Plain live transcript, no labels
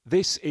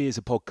This is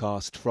a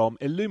podcast from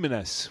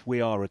Illuminus. We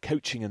are a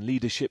coaching and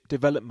leadership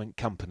development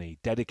company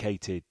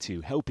dedicated to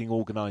helping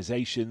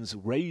organisations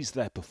raise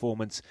their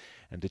performance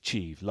and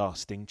achieve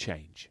lasting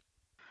change.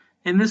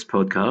 In this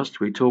podcast,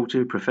 we talk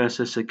to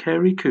Professor Sir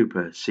Cary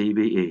Cooper,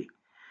 CBE.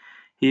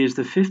 He is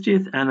the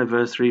 50th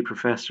anniversary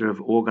Professor of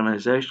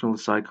Organisational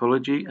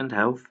Psychology and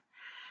Health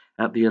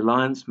at the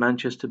Alliance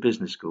Manchester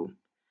Business School.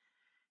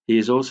 He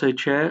is also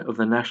Chair of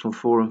the National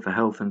Forum for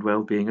Health and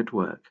Wellbeing at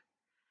Work.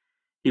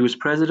 He was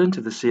President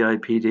of the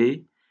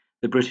CIPD,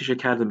 the British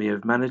Academy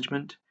of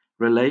Management,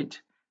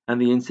 Relate, and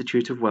the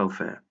Institute of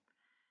Welfare.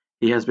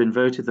 He has been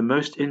voted the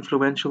most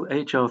influential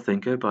HR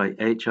thinker by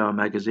HR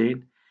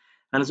Magazine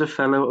and is a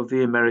Fellow of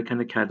the American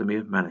Academy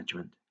of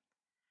Management.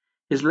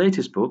 His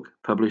latest book,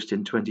 published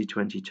in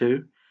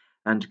 2022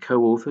 and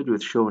co-authored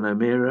with Sean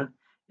O'Meara,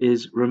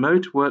 is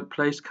Remote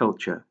Workplace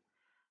Culture: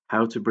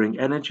 How to Bring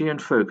Energy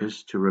and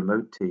Focus to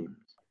Remote Teams.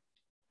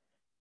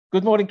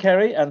 Good morning,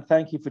 Cary, and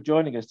thank you for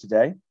joining us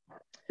today.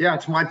 Yeah,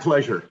 it's my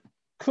pleasure.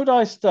 Could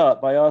I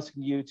start by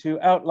asking you to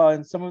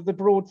outline some of the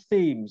broad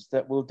themes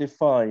that will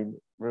define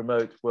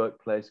remote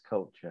workplace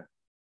culture?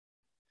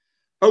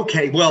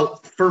 Okay, well,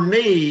 for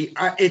me,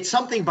 it's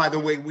something, by the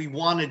way, we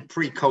wanted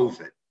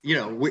pre-COVID. You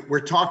know,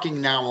 we're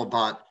talking now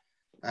about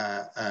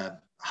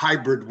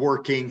hybrid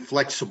working,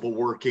 flexible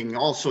working,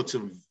 all sorts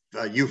of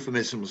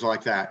euphemisms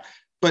like that.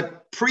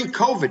 But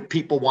pre-COVID,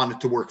 people wanted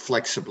to work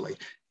flexibly.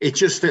 It's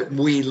just that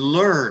we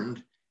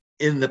learned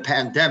in the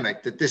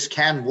pandemic that this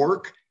can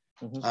work,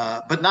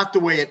 but not the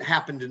way it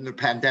happened in the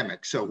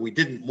pandemic. So we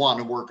didn't want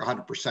to work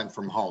 100%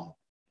 from home.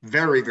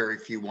 Very, very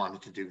few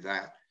wanted to do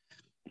that.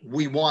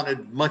 We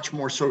wanted much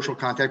more social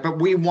contact, but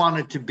we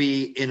wanted to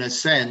be, in a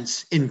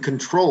sense, in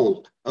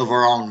control of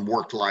our own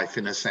work life,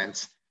 in a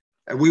sense.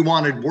 We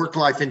wanted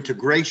work-life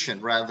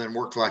integration rather than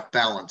work-life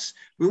balance.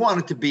 We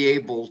wanted to be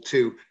able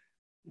to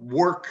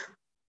work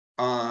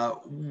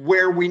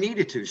where we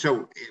needed to.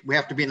 So we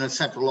have to be in a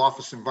central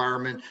office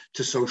environment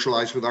to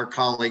socialize with our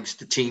colleagues,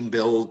 to team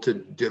build, to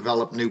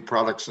develop new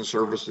products and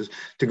services,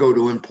 to go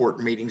to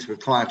important meetings with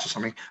clients or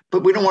something.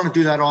 But we don't want to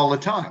do that all the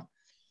time.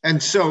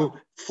 And so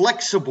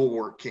flexible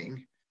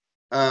working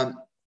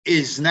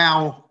is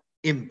now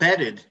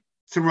embedded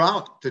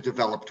throughout the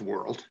developed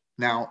world,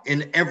 now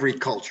in every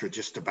culture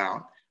just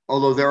about,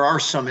 although there are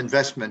some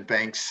investment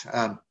banks,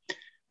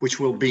 which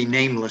will be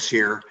nameless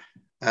here,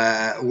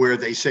 where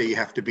they say you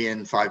have to be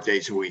in 5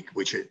 days a week,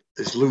 which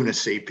is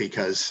lunacy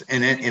because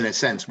in a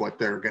sense, what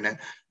they're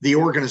the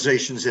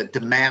organizations that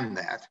demand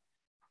that,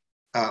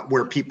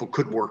 where people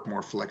could work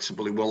more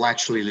flexibly will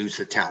actually lose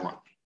the talent,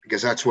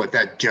 because that's what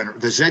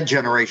the Z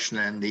generation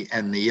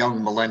and the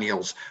young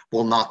millennials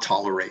will not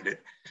tolerate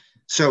it.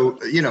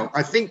 So, you know,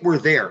 I think we're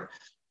there,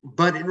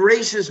 but it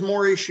raises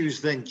more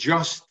issues than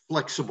just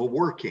flexible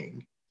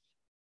working.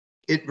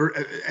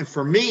 And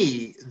for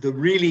me, the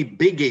really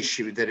big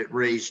issue that it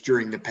raised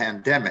during the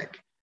pandemic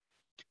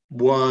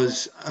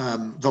was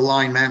the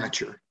line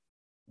manager.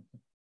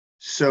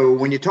 So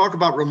when you talk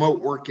about remote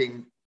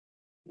working,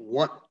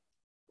 what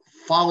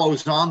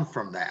follows on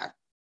from that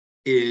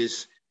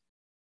is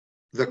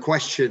the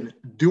question,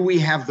 do we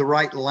have the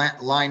right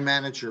line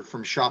manager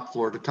from shop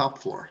floor to top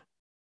floor?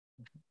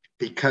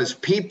 Because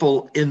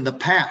people in the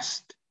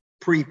past,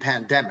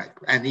 pre-pandemic,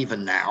 and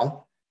even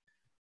now,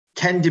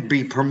 tend to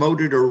be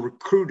promoted or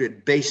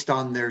recruited based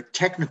on their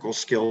technical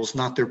skills,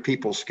 not their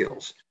people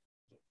skills.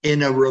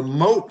 In a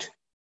remote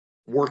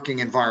working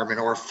environment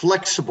or a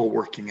flexible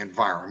working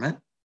environment,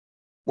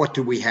 what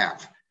do we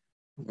have?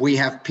 We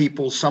have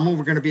people, some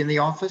are going to be in the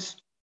office,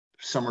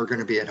 some are going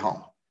to be at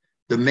home.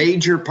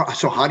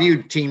 So how do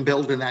you team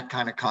build in that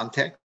kind of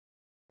context?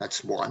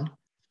 That's one.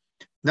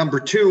 Number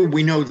two,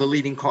 we know the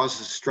leading cause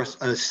of stress,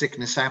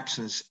 sickness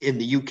absence in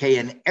the UK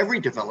and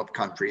every developed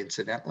country,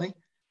 incidentally,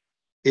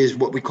 is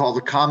what we call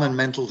the common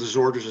mental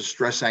disorders of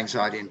stress,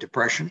 anxiety, and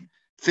depression.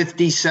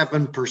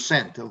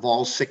 57% of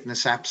all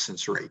sickness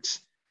absence rates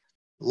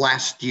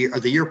last year, or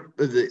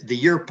the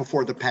year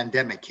before the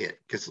pandemic hit,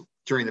 because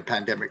during the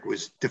pandemic it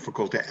was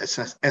difficult to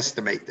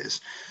estimate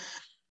this,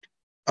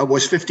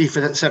 was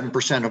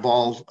 57% of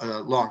all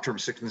long-term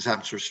sickness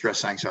absence or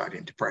stress, anxiety,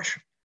 and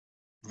depression.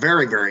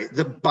 Very,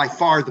 by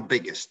far the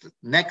biggest.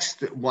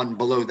 Next one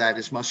below that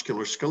is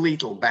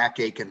musculoskeletal,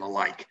 backache, and the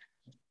like.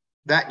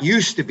 That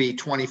used to be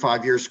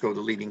 25 years ago,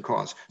 the leading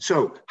cause.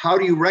 So how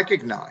do you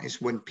recognize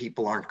when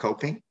people aren't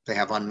coping? They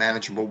have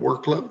unmanageable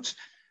workloads,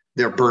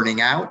 they're burning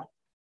out.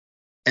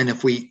 And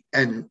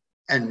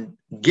and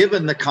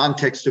given the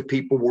context of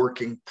people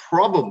working,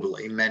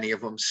 probably many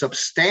of them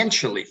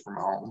substantially from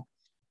home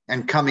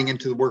and coming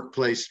into the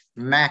workplace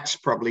max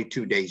probably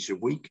 2 days a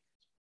week.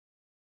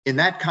 In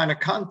that kind of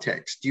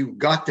context, you've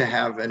got to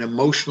have an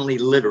emotionally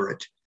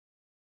literate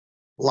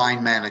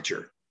line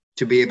manager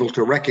to be able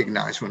to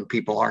recognize when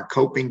people aren't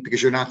coping,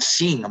 because you're not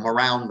seeing them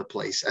around the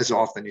place as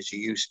often as you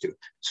used to.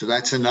 So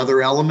that's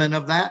another element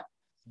of that.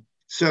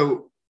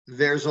 So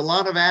there's a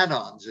lot of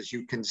add-ons, as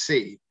you can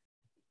see,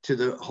 to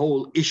the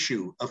whole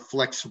issue of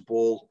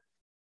flexible,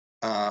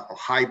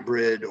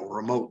 hybrid or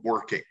remote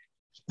working.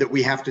 that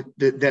we have to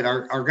that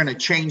are going to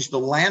change the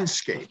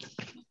landscape,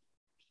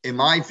 in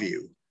my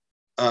view,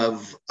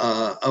 of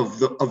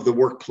the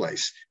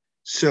workplace.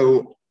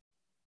 So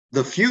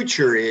the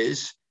future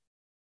is,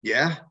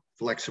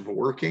 flexible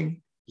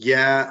working,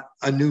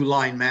 a new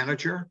line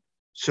manager,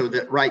 so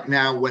that right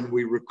now when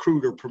we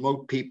recruit or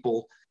promote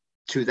people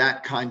to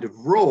that kind of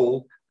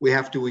role, we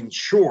have to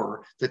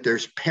ensure that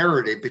there's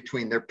parity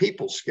between their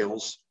people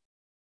skills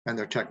and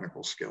their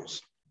technical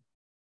skills.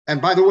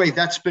 And by the way,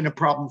 that's been a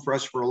problem for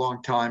us for a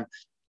long time,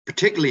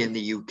 particularly in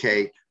the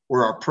UK,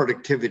 where our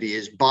productivity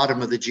is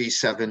bottom of the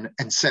G7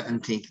 and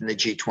 17th in the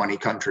G20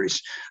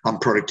 countries on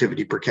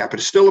productivity per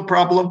capita. Still a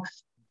problem.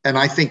 And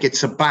I think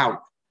it's about,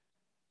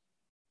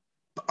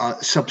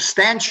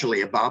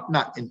 substantially about,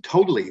 not in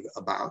totally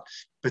about,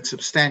 but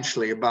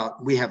substantially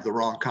about, we have the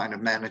wrong kind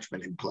of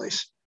management in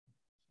place.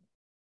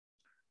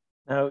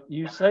 Now,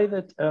 you say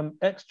that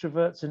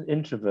extroverts and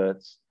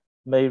introverts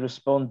may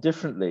respond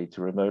differently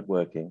to remote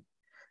working,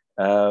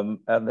 and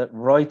that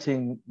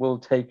writing will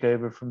take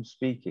over from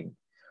speaking.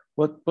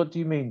 What do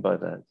you mean by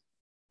that?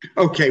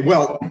 Okay,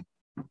 well,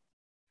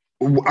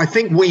 I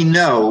think we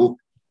know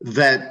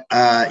that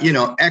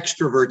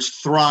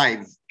extroverts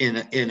thrive in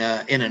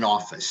an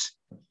office.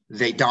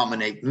 They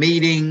dominate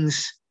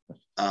meetings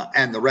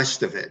and the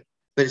rest of it.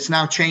 But it's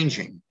now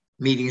changing.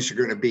 Meetings are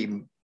going to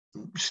be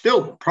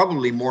still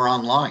probably more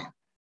online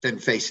than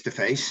face to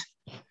face.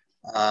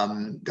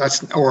 Or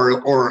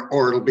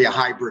it'll be a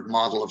hybrid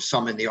model of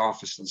some in the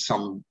office and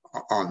some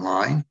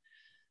online.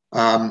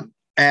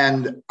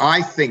 And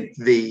I think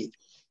the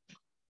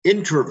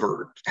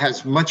introvert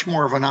has much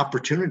more of an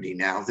opportunity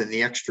now than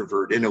the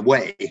extrovert in a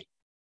way.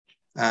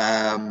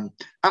 I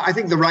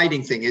think the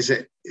writing thing is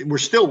that we're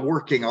still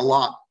working a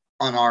lot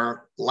on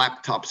our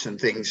laptops and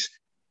things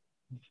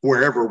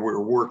wherever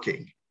we're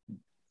working.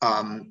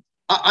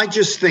 I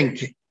just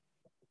think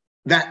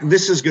that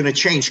this is going to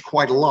change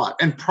quite a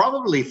lot, and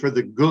probably for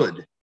the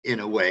good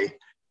in a way,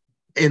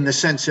 in the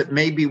sense that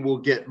maybe we'll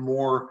get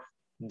more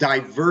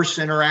diverse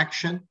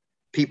interaction.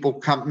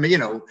 People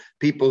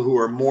people who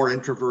are more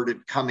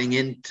introverted coming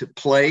into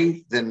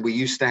play than we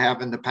used to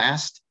have in the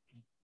past.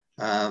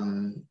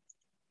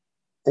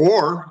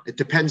 Or it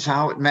depends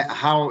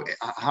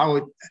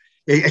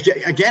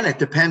it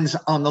depends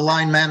on the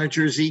line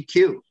manager's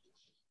EQ,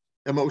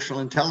 emotional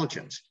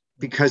intelligence,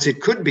 because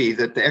it could be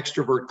that the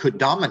extrovert could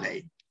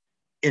dominate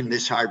in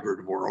this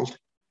hybrid world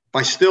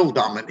by still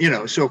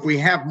dominant, so if we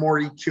have more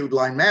EQ'd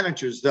line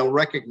managers, they'll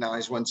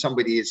recognize when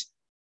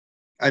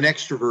an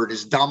extrovert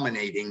is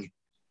dominating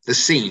the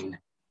scene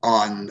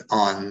on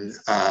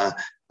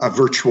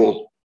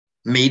virtual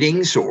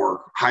meetings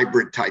or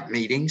hybrid type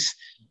meetings.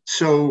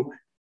 So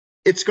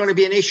it's going to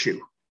be an issue.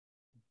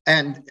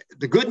 And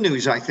the good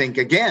news, I think,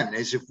 again,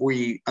 is if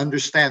we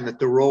understand that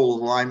the role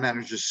of the line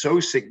manager is so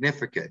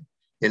significant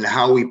in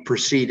how we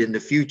proceed in the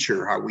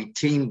future, how we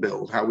team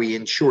build, how we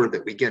ensure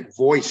that we get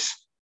voice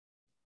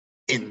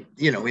in,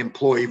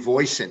 employee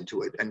voice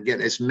into it and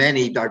get as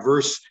many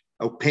diverse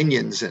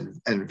opinions.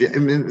 And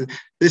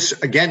this,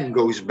 again,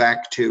 goes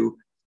back to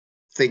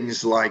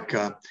things like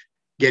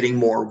getting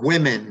more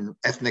women,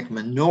 ethnic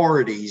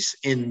minorities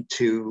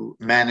into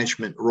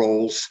management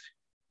roles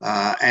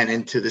and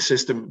into the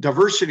system.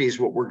 Diversity is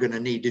what we're going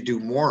to need to do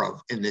more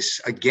of in this,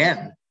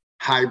 again,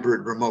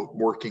 hybrid remote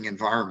working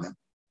environment.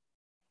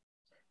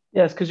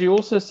 Yes, because you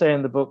also say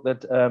in the book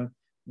that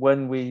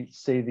when we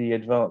see the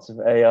advance of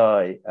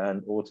AI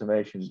and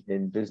automation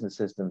in business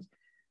systems,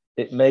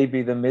 it may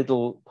be the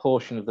middle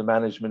portion of the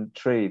management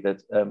tree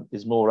that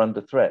is more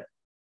under threat.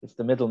 It's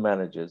the middle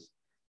managers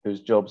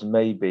whose jobs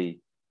may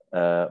be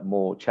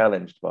more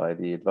challenged by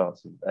the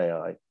advance of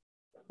AI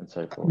and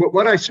so forth.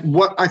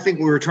 What I think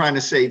we were trying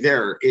to say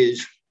there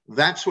is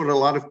that's what a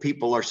lot of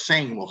people are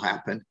saying will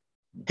happen.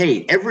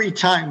 Hey, every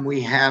time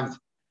we have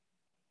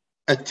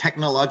a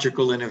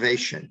technological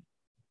innovation,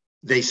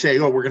 they say,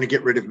 oh, we're going to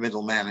get rid of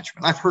middle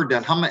management. I've heard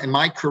that in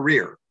my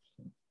career.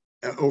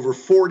 Over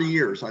 40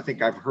 years, I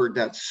think I've heard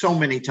that so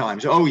many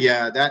times. Oh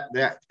yeah,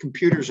 that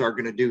computers are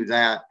going to do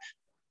that.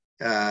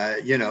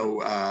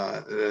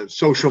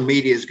 Social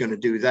media is going to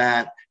do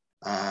that.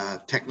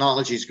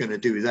 Technology is going to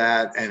do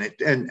that,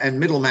 and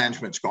middle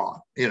management's gone.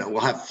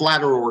 We'll have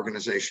flatter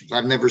organizations.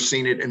 I've never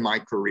seen it in my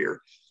career.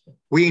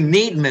 We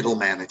need middle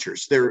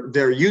managers.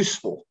 They're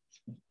useful,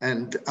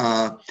 and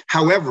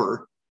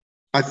however,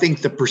 I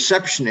think the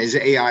perception is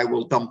AI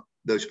will dump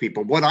those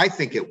people. What I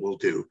think it will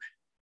do.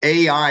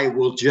 AI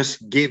will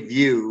just give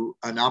you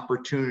an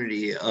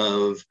opportunity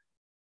of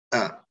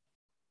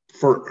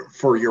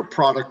for your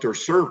product or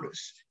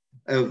service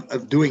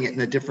of doing it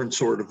in a different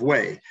sort of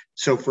way.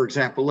 So, for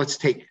example, let's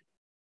take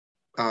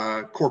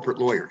corporate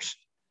lawyers,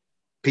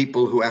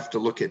 people who have to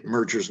look at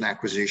mergers and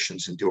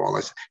acquisitions and do all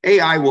this.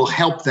 AI will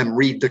help them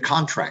read the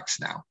contracts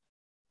now.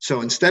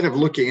 So instead of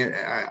looking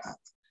at,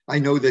 I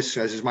know this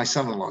as my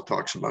son-in-law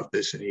talks about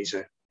this, and he's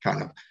a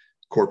kind of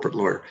corporate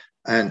lawyer.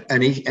 And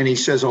he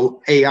says,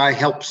 oh, AI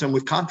helps them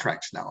with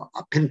contracts now,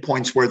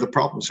 pinpoints where the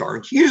problems are,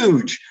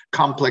 huge,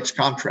 complex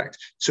contracts.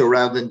 So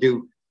rather than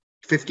do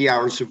 50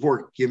 hours of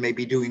work, you may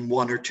be doing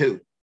 1 or 2.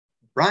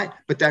 right?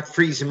 But that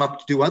frees him up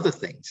to do other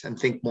things and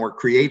think more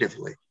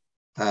creatively.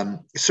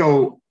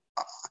 So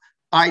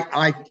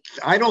I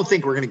don't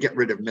think we're going to get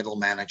rid of middle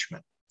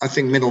management. I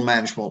think middle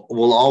management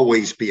will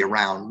always be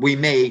around. We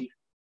may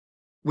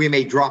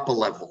drop a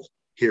level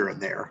here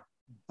and there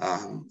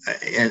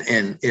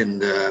in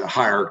the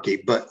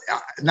hierarchy, but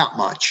not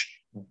much,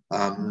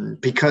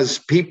 because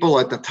people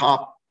at the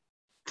top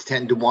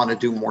tend to want to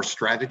do more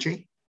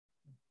strategy.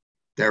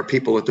 There are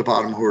people at the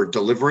bottom who are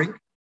delivering,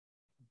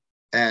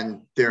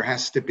 and there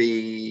has to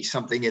be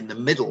something in the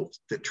middle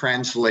that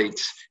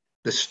translates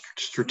the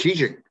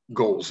strategic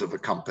goals of a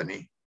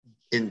company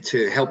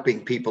into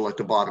helping people at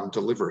the bottom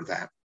deliver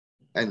that.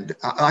 And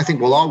I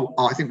think we'll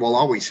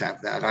always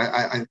have that.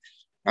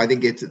 I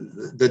think it's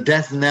the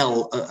death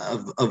knell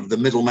of the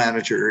middle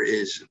manager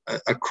is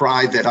a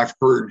cry that I've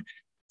heard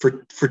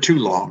for too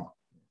long.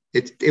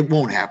 It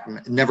won't happen.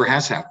 It never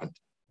has happened.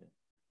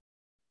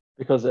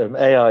 Because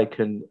AI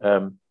can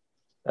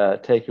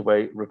take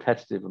away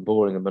repetitive and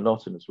boring and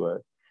monotonous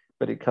work,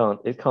 but it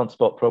can't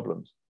spot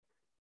problems.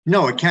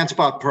 No, it can't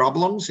spot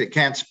problems. It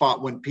can't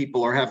spot when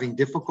people are having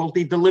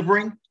difficulty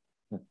delivering.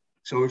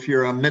 So if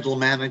you're a middle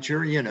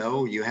manager,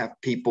 you have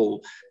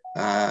people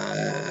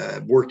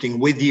working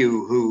with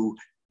you who,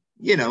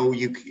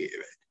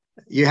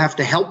 you have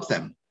to help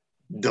them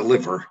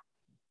deliver.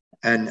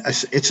 And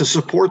it's a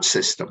support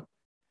system.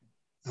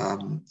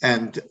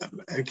 And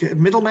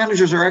middle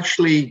managers are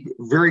actually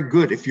very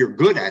good. If you're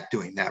good at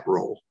doing that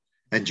role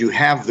and you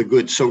have the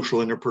good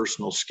social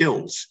interpersonal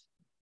skills,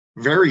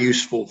 very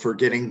useful for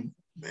getting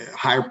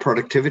higher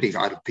productivity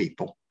out of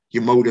people.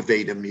 You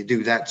motivate them, you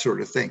do that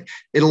sort of thing.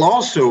 It'll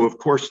also, of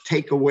course,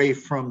 take away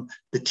from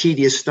the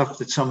tedious stuff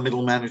that some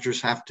middle managers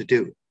have to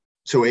do.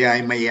 So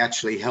AI may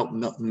actually help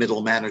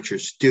middle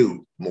managers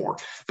do more.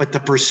 But the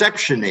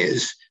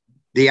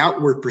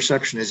outward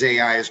perception is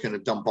AI is going to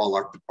dump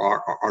all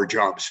our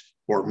jobs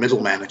or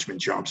middle management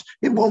jobs.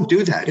 It won't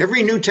do that.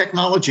 Every new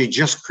technology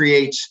just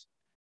creates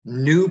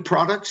new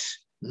products,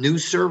 new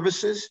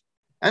services,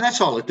 and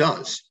that's all it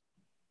does.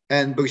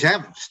 And we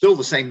have still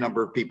the same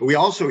number of people. We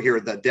also hear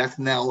the death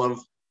knell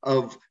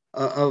of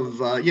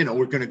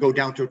we're going to go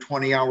down to a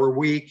 20-hour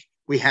week.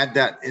 We had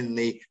that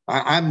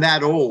I'm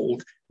that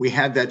old. We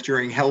had that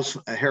during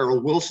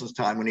Harold Wilson's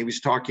time when he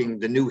was talking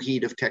the new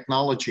heat of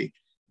technology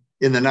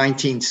in the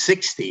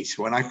 1960s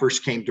when I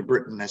first came to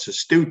Britain as a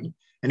student.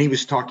 And he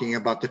was talking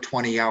about the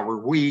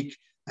 20-hour week,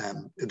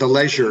 the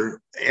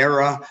leisure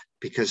era,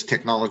 because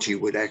technology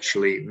would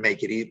actually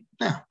make it easy.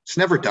 No, it's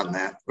never done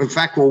that. In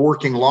fact, we're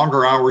working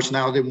longer hours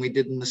now than we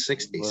did in the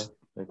 60s.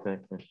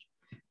 Exactly.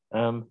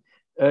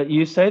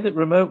 You say that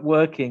remote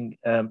working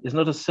is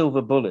not a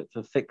silver bullet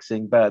for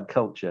fixing bad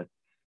culture.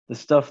 The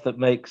stuff that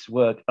makes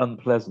work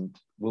unpleasant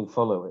will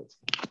follow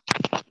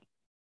it.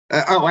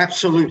 Oh,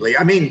 absolutely.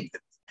 I mean,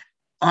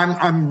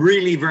 I'm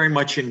really very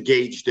much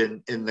engaged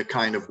in the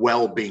kind of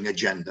well-being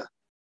agenda,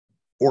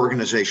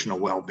 organizational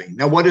well-being.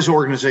 Now, what does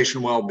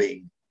organizational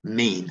well-being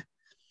mean?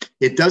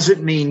 It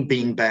doesn't mean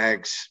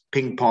beanbags,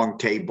 ping pong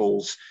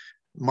tables,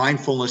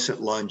 mindfulness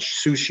at lunch,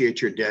 sushi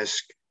at your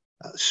desk,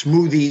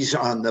 smoothies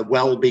on the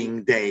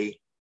well-being day,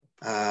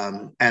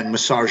 and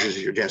massages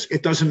at your desk.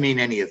 It doesn't mean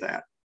any of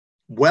that.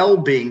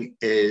 Well-being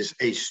is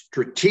a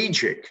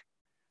strategic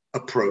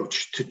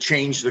approach to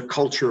change the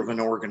culture of an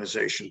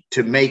organization,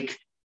 to make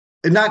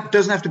it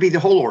doesn't have to be the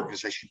whole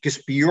organization,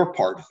 just be your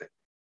part of it.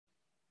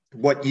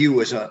 What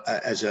you as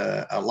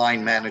a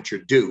line manager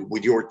do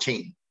with your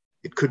team.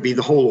 It could be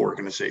the whole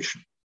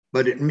organization,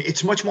 but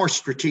it's much more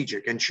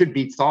strategic and should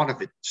be thought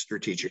of it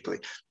strategically.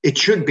 It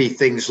should be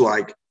things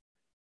like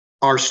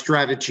our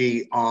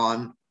strategy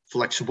on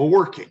flexible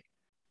working,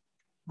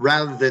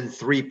 rather than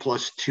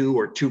 3+2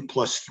 or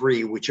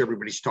 2+3, which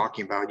everybody's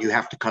talking about. You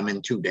have to come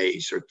in 2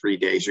 days or 3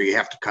 days, or you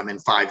have to come in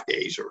 5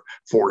 days or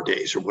 4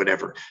 days or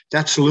whatever.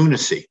 That's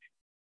lunacy.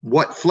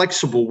 What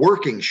flexible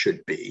working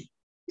should be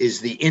is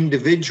the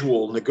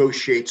individual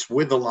negotiates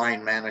with a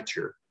line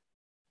manager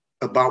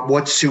about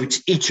what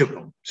suits each of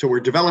them. So we're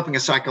developing a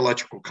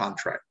psychological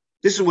contract.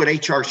 This is what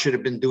HR should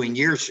have been doing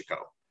years ago,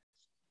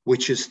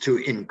 which is to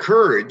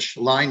encourage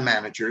line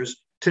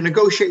managers to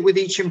negotiate with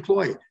each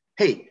employee.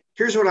 Hey,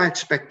 here's what I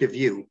expect of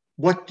you.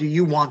 What do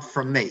you want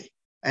from me?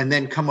 And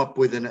then come up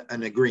with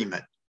an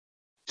agreement.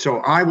 So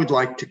I would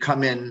like to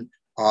come in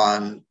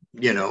on,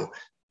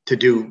 to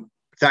do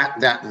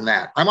that, and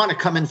that. I want to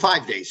come in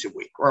 5 days a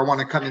week, or I want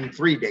to come in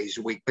 3 days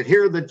a week, but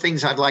here are the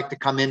things I'd like to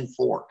come in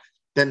for.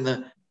 Then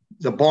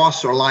the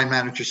boss or line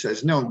manager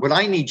says, no, what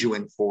I need you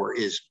in for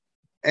is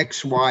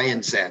X, Y,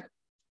 and Z.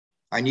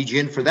 I need you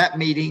in for that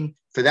meeting,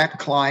 for that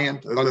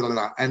client, blah, blah,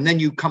 blah, and then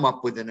you come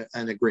up with an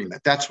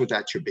agreement. That's what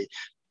that should be.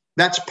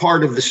 That's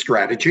part of the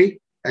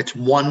strategy. That's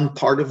one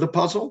part of the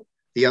puzzle.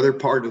 The other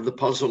part of the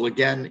puzzle,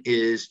 again,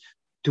 is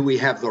do we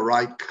have the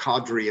right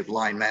cadre of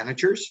line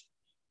managers?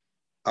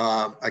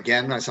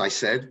 Again, as I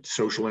said,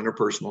 social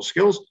interpersonal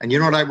skills. And you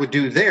know what I would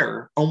do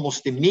there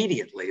almost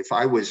immediately if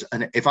I was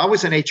an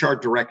HR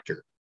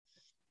director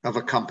of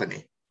a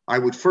company, I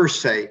would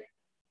first say,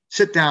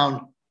 sit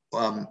down,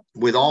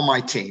 with all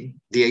my team,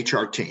 the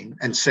HR team,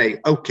 and say,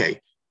 okay,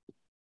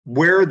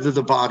 where do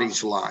the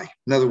bodies lie?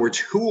 In other words,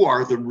 who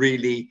are the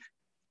really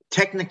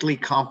technically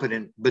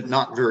competent but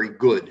not very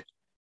good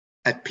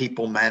at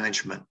people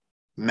management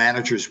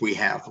managers we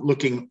have,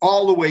 looking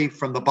all the way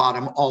from the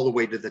bottom all the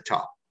way to the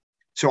top.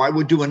 So I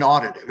would do an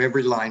audit of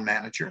every line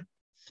manager.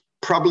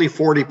 Probably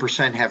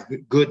 40% have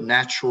good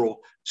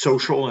natural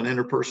social and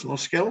interpersonal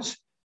skills,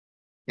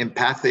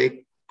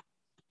 empathic,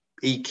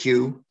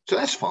 EQ. So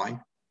that's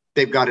fine.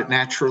 They've got it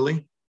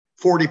naturally.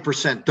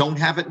 40% don't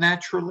have it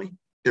naturally.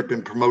 They've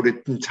been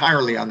promoted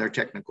entirely on their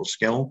technical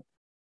skill.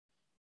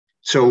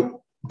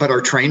 So, but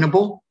are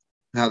trainable.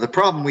 Now, the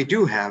problem we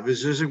do have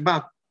is there's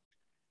about,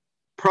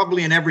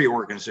 probably in every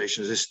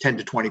organization, there's 10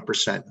 to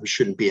 20% who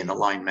shouldn't be in a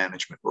line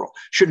management role,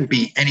 shouldn't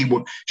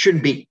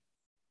be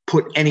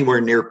put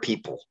anywhere near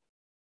people.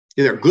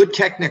 They're good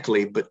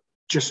technically, but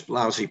just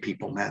lousy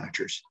people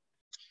managers.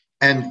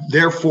 And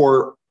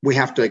therefore, we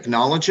have to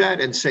acknowledge that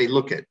and say,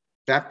 look at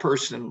that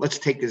person, let's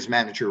take his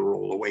manager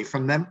role away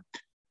from them.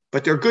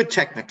 But they're good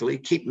technically,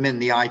 keep them in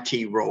the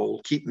IT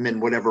role, keep them in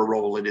whatever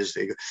role it is.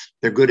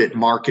 They're good at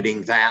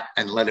marketing that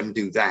and let them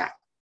do that.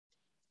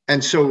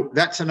 And so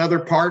that's another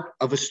part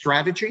of a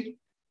strategy.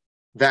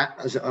 That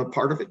is a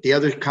part of it. The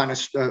other kind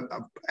of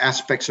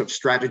aspects of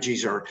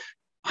strategies are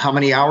how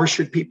many hours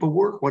should people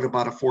work? What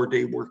about a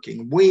 4-day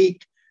working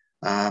week?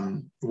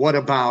 What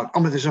about,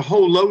 there's a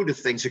whole load of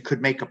things that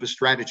could make up a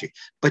strategy.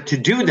 But to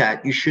do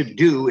that, you should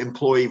do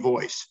employee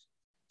voice.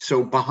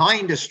 So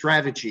behind a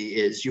strategy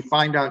is you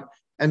find out,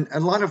 and a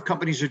lot of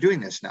companies are doing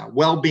this now,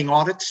 well-being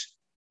audits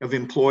of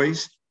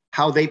employees,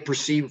 how they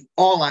perceive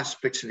all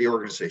aspects of the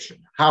organization,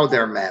 how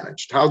they're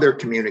managed, how they're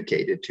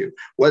communicated to,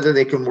 whether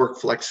they can work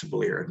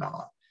flexibly or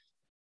not.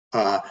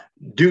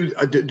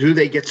 Do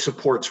they get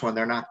supports when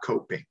they're not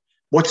coping?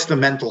 What's the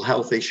mental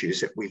health issues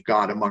that we've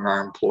got among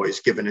our employees,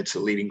 given it's a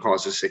leading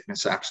cause of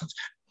sickness absence?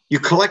 You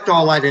collect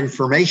all that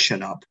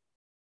information up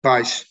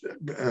by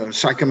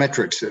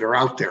psychometrics that are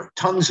out there,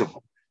 tons of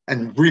them,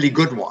 and really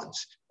good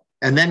ones.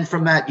 And then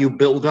from that, you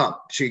build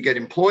up. So you get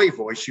employee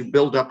voice, you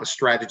build up a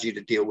strategy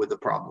to deal with the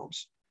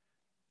problems.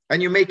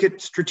 And you make it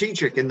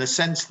strategic in the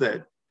sense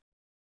that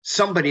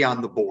somebody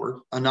on the board,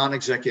 a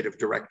non-executive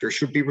director,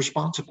 should be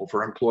responsible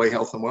for employee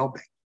health and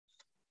well-being.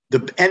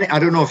 And I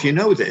don't know if you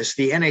know this,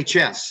 the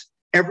NHS,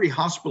 every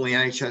hospital in the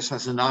NHS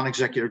has a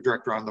non-executive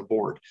director on the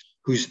board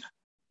whose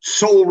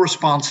sole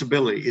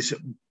responsibility is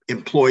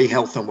employee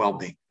health and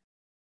well-being.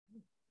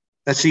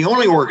 That's the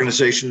only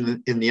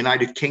organization in the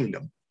United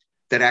Kingdom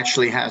that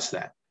actually has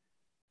that.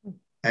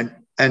 And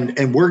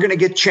we're going to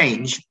get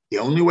change. The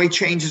only way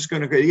change is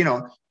going to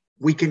go,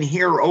 we can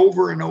hear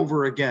over and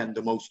over again,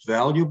 the most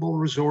valuable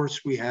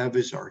resource we have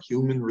is our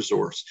human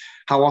resource.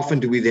 How often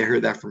do we hear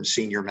that from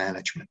senior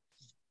management?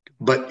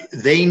 But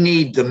they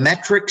need the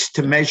metrics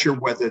to measure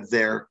whether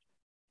they're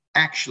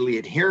actually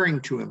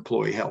adhering to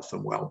employee health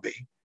and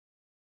well-being.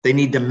 They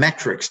need the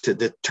metrics to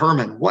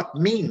determine what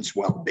means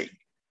well-being.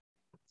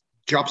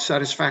 Job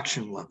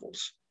satisfaction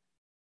levels,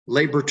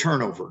 labor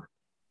turnover,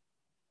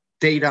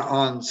 data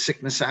on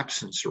sickness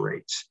absence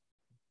rates,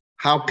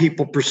 how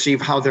people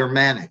perceive how they're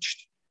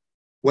managed,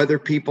 whether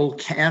people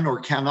can or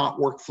cannot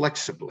work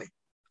flexibly.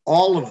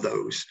 All of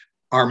those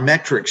are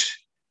metrics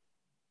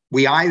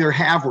we either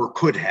have or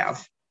could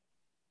have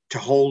to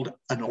hold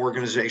an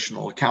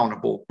organizational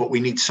accountable, but we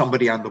need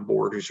somebody on the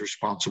board who's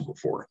responsible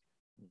for it.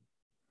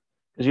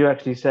 Because you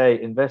actually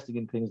say investing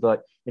in things like,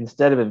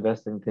 instead of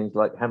investing in things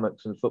like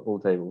hammocks and football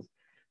tables,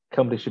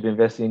 companies should be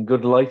investing in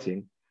good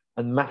lighting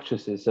and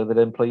mattresses so that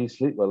employees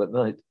sleep well at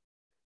night.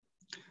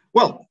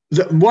 Well,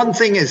 the one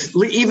thing is,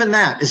 even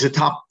that is a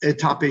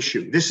top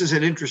issue. This is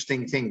an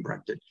interesting thing,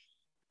 Brendan.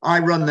 I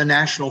run the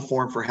National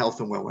Forum for Health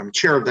and Wellbeing. I'm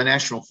chair of the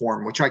National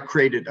Forum, which I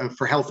created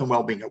for health and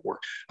wellbeing at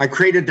work. I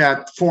created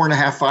that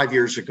 5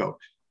 years ago,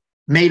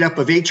 made up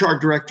of HR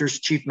directors,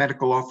 chief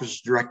medical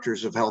officers,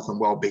 directors of health and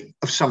wellbeing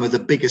of some of the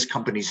biggest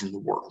companies in the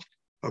world.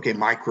 Okay,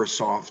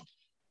 Microsoft,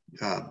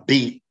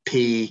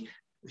 BP,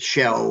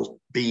 Shell,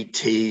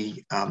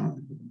 BT,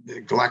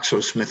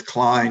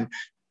 GlaxoSmithKline,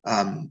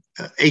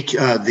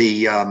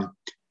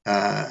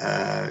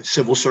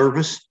 civil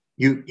service,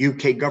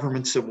 UK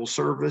government civil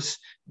service,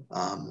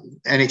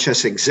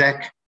 NHS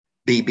exec,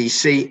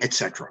 BBC,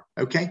 etc.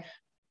 Okay.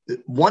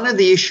 One of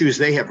the issues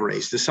they have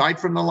raised, aside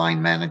from the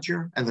line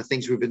manager and the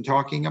things we've been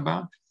talking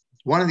about,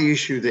 one of the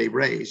issues they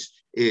raised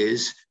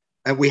is,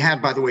 and we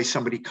had, by the way,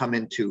 somebody come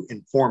in to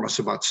inform us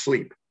about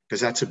sleep,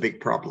 because that's a big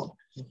problem.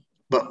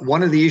 But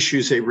one of the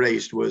issues they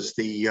raised was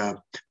the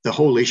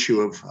whole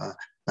issue of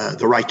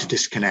the right to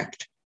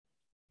disconnect,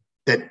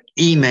 that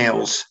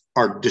emails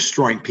are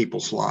destroying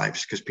people's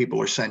lives because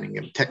people are sending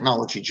them,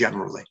 technology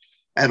generally,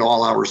 at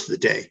all hours of the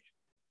day.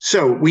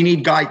 So we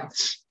need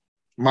guidance.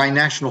 My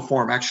National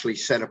Forum actually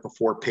set up a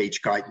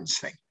 4-page guidance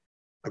thing.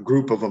 A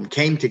group of them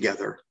came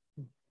together.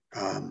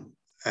 And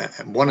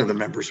one of the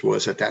members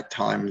was at that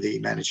time the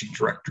managing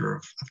director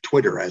of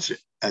Twitter, as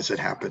it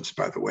happens,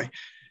 by the way.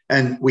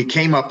 And we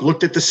came up,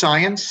 looked at the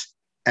science,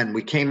 and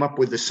we came up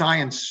with the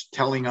science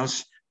telling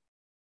us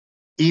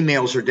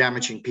emails are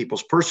damaging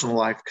people's personal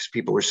life because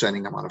people are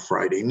sending them on a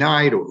Friday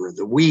night or over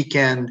the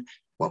weekend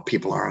while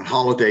people are on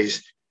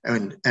holidays.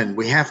 And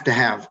we have to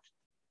have,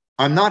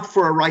 I'm not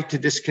for a right to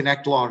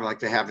disconnect law like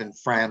they have in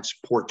France,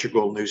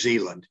 Portugal, New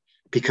Zealand,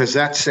 because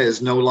that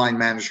says no line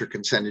manager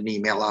can send an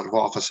email out of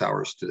office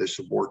hours to their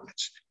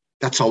subordinates.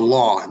 That's a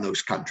law in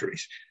those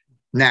countries.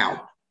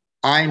 Now,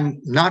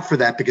 I'm not for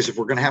that, because if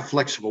we're going to have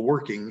flexible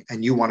working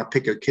and you want to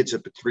pick your kids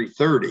up at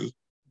 3:30,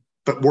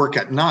 but work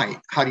at night,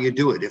 how do you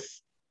do it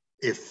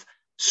if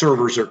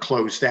servers are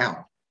closed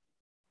down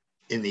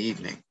in the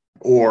evening,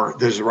 or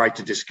there's a right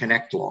to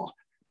disconnect law?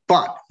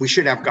 But we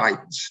should have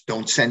guidance.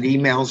 Don't send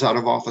emails out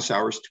of office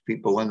hours to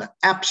people when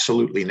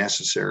absolutely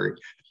necessary.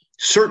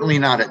 Certainly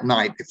not at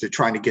night if they're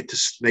trying to get to,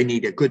 they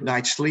need a good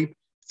night's sleep.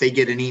 If they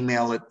get an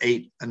email at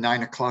 8 or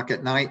 9 o'clock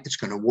at night, it's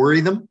going to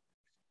worry them.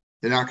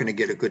 They're not going to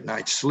get a good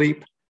night's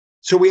sleep.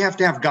 So we have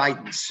to have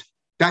guidance.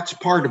 That's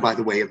part of, by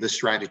the way, of the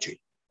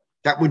strategy.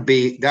 That would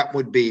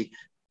be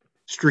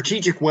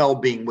strategic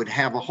well-being would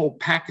have a whole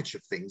package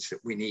of things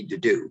that we need to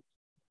do.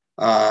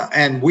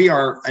 And we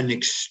are an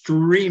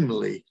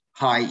extremely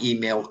high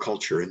email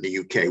culture in the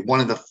UK,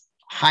 one of the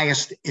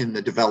highest in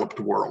the developed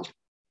world,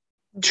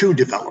 too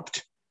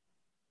developed.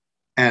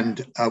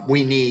 And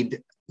we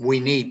need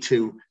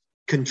to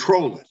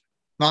control it,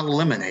 not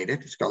eliminate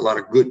it. It's got a lot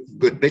of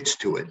good bits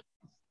to it,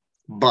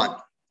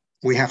 but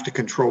we have to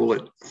control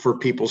it for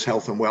people's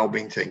health and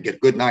well-being, to get a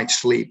good night's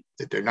sleep,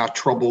 that they're not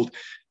troubled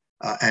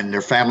and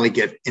their family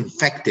get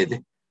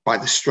infected by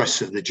the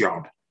stress of the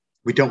job.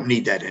 We don't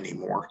need that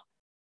anymore.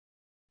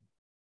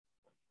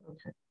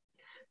 Okay.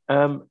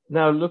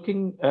 Now,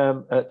 looking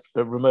at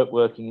remote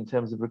working in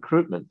terms of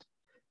recruitment,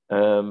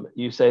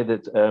 you say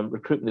that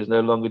recruitment is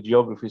no longer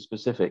geography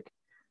specific,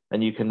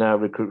 and you can now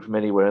recruit from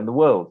anywhere in the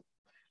world.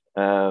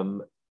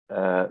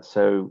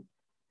 So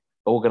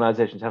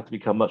organizations have to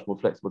become much more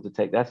flexible to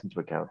take that into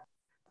account,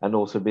 and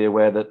also be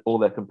aware that all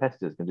their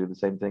competitors can do the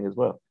same thing as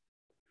well.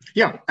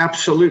 Yeah,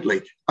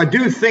 absolutely. I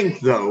do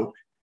think, though,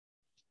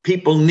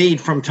 people need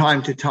from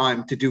time to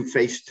time to do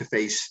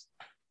face-to-face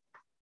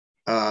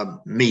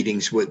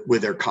meetings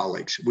with their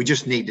colleagues. We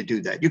just need to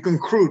do that. You can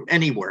recruit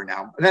anywhere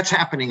now. That's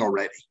happening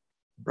already,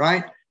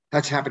 right?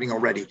 That's happening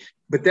already.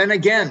 But then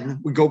again,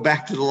 we go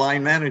back to the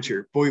line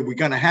manager. Boy, we're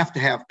going to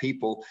have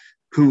people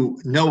who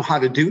know how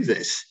to do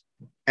this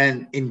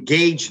and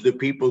engage the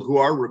people who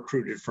are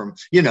recruited from,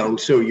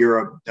 so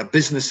you're a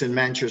business in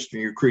Manchester,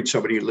 and you recruit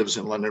somebody who lives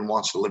in London,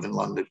 wants to live in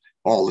London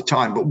all the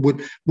time, but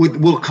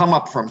will come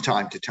up from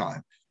time to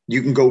time.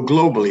 You can go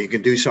globally. You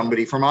can do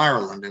somebody from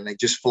Ireland and they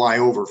just fly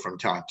over from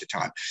time to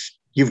time.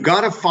 You've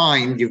got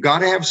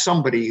to have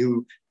somebody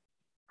who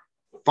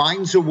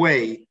finds a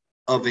way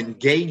of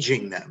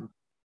engaging them.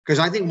 Because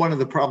I think one of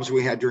the problems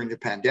we had during the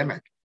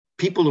pandemic,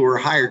 people who were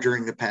hired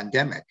during the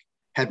pandemic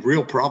had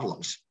real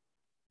problems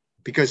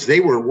because they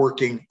were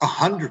working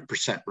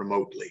 100%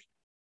 remotely.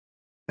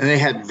 And they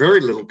had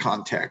very little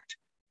contact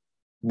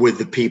with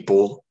the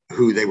people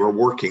who they were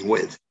working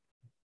with.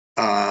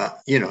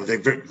 They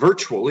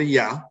virtually,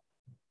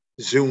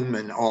 Zoom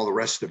and all the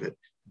rest of it.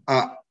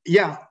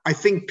 I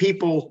think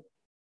people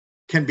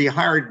can be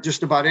hired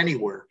just about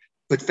anywhere,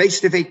 but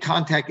face-to-face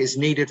contact is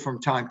needed from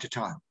time to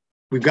time.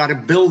 We've got to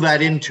build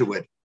that into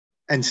it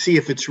and see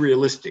if it's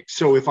realistic.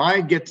 So if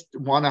I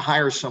want to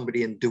hire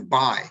somebody in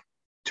Dubai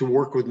to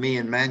work with me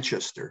in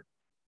Manchester,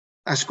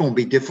 that's going to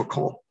be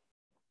difficult.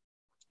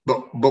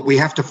 But we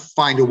have to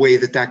find a way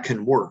that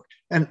can work.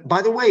 And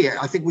by the way,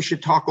 I think we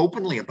should talk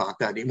openly about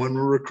that when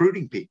we're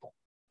recruiting people.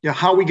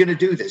 How are we going to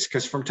do this?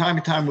 Because from time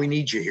to time, we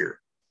need you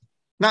here.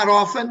 Not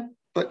often,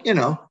 but,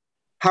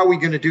 how are we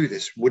going to do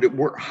this? Would it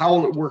work? How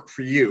will it work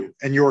for you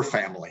and your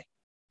family?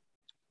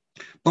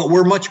 But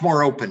we're much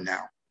more open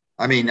now.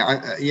 I mean,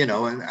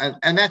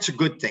 and that's a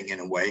good thing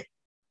in a way,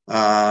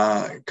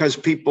 because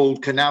people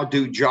can now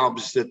do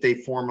jobs that they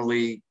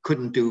formerly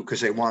couldn't do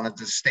because they wanted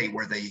to stay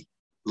where they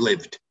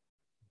lived.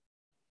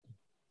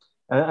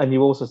 And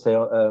you also say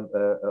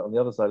on the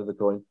other side of the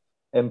coin,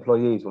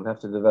 employees will have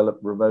to develop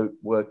remote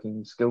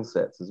working skill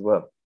sets as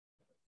well.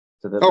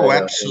 So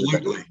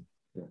absolutely.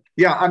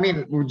 Yeah, I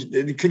mean,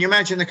 can you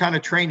imagine the kind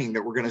of training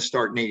that we're going to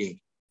start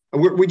needing?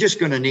 We're just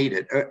going to need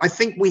it. I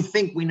think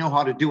we know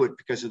how to do it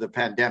because of the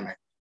pandemic,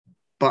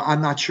 but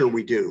I'm not sure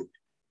we do,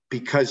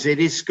 because it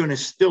is going to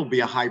still be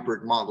a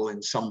hybrid model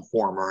in some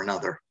form or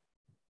another.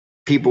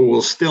 People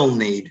will still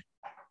need,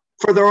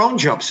 for their own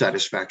job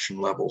satisfaction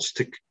levels,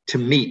 to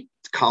meet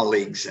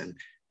colleagues and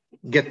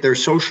get their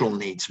social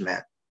needs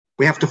met.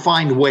 We have to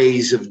find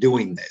ways of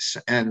doing this.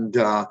 And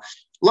a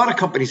lot of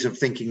companies are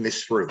thinking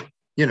this through.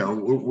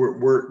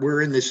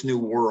 We're in this new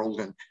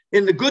world.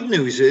 And the good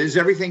news is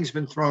everything's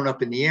been thrown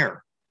up in the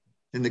air.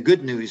 And the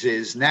good news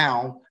is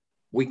now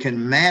we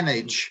can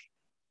manage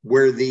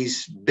where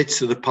these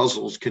bits of the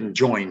puzzles can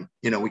join.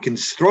 We can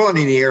throw it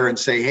in the air and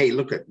say, hey,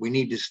 look, we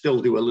need to still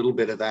do a little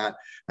bit of that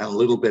and a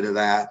little bit of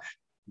that.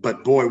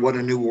 But boy, what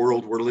a new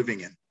world we're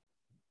living in.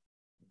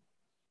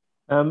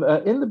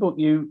 In the book,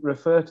 you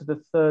refer to the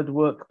third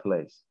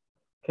workplace.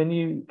 Can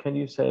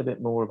you say a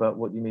bit more about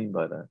what you mean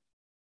by that?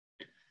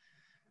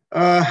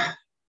 Uh,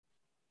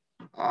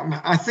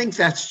 I think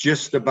that's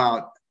just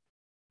about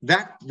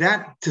that.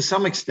 That to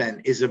some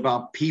extent is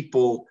about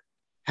people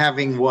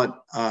having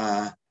what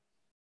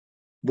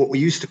we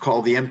used to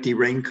call the empty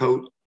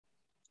raincoat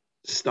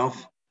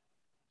stuff.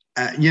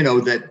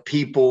 That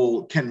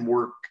people can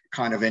work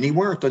kind of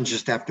anywhere. It doesn't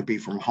just have to be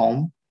from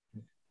home.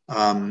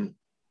 And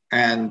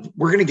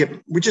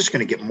we're just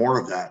going to get more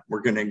of that.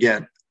 We're going to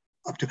get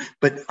up to,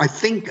 but I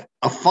think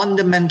a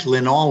fundamental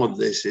in all of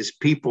this is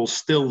people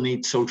still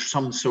need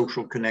some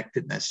social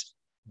connectedness.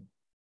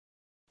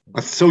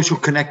 A social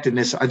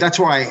connectedness. That's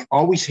why I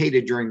always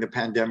hated during the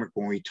pandemic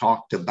when we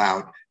talked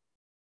about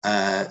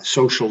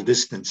social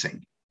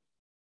distancing.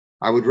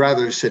 I would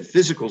rather have said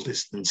physical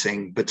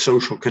distancing, but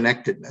social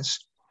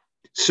connectedness.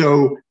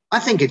 So I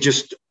think it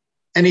just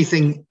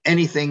anything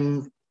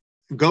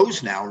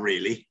goes now,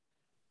 really.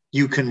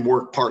 You can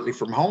work partly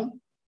from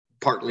home,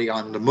 partly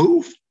on the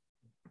move,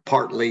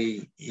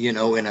 partly, in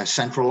a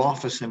central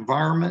office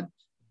environment.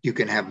 You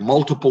can have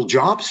multiple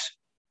jobs,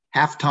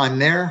 half-time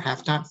there,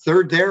 half-time,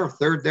 third there,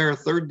 third there,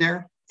 third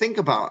there. Think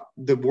about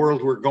the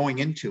world we're going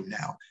into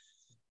now.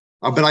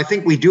 But I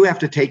think we do have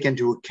to take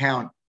into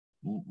account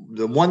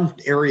the one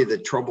area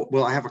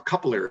I have a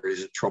couple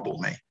areas that trouble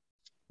me.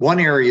 One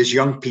area is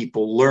young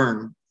people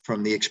learn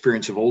from the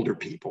experience of older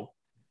people.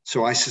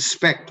 So I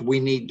suspect we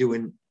need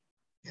to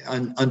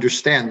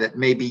understand that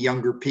maybe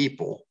younger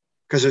people,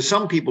 because there's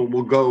some people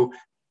will go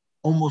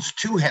almost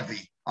too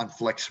heavy on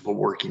flexible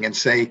working and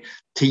say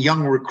to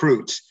young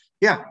recruits,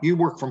 yeah, you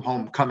work from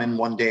home, come in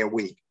 1 day a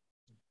week,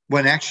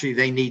 when actually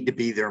they need to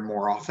be there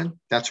more often.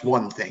 That's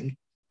one thing,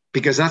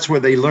 because that's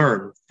where they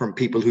learn from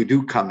people who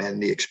do come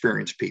in, the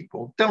experienced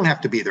people. Don't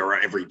have to be there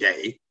every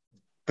day,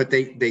 but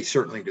they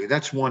certainly do.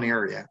 That's one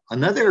area.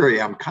 Another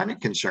area I'm kind of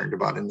concerned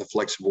about in the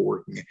flexible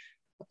working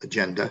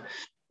agenda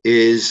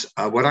is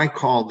what I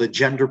call the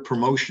gender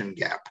promotion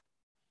gap.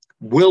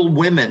 Will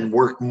women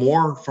work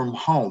more from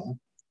home,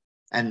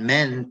 and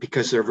men,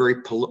 because they're very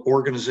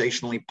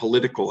organizationally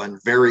political and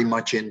very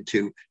much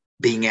into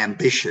being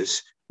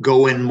ambitious,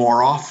 go in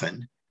more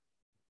often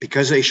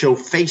because they show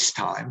face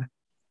time,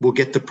 will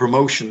get the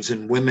promotions,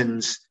 and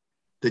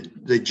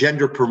the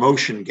gender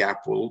promotion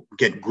gap will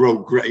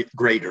grow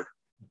greater,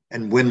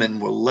 and women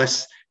will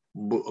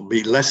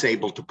be less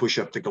able to push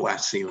up the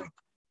glass ceiling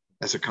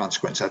as a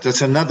consequence.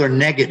 That's another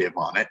negative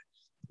on it.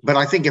 But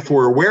I think if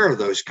we're aware of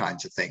those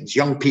kinds of things,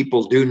 young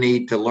people do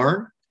need to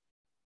learn,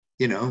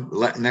 in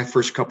that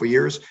first couple of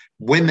years.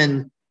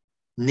 Women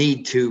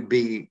need to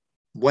be,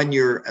 when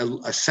you're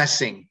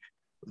assessing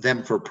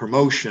them for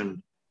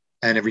promotion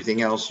and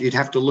everything else, you'd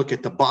have to look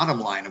at the bottom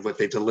line of what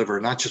they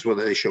deliver, not just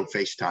whether they show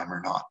face time or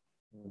not.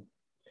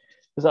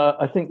 Because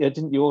I think,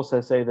 didn't you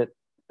also say that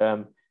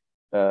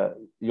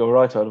you're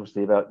right,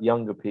 obviously, about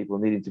younger people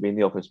needing to be in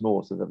the office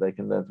more so that they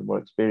can learn from more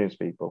experienced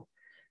people.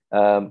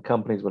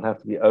 Companies will have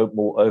to be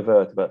more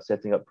overt about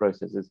setting up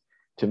processes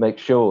to make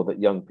sure that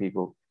young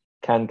people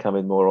can come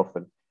in more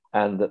often,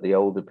 and that the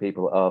older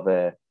people are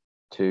there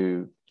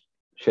to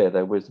share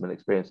their wisdom and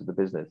experience of the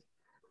business.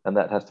 And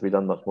that has to be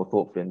done much more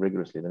thoughtfully and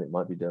rigorously than it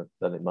might be done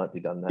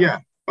now. Yeah.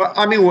 Well,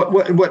 I mean,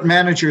 what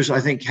managers, I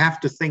think, have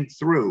to think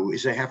through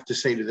is they have to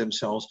say to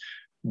themselves,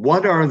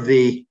 what are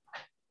the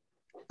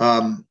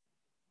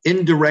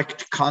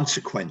indirect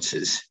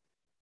consequences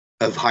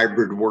of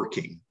hybrid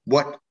working?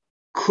 What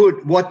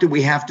do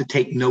we have to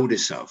take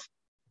notice of?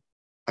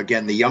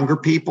 Again, the younger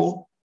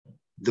people,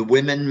 the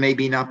women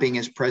maybe not being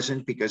as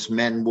present because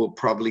men will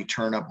probably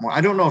turn up more.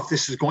 I don't know if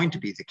this is going to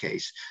be the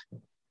case.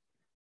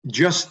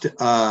 Just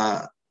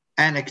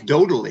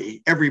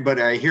anecdotally,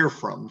 everybody I hear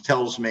from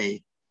tells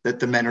me that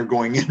the men are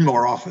going in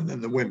more often than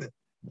the women,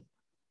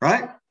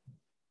 right?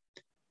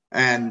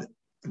 And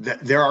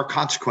there are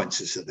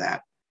consequences of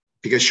that,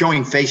 because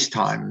showing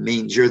FaceTime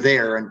means you're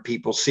there and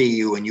people see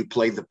you and you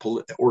play the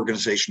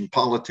organization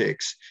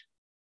politics,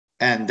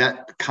 and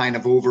that kind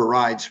of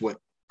overrides what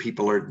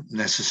people are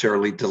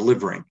necessarily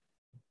delivering.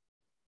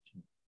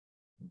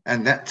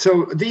 And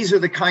so these are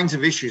the kinds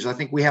of issues I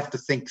think we have to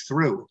think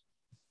through.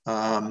 We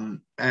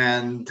are.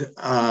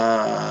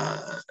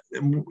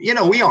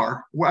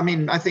 I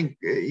mean, I think,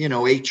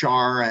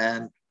 HR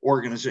and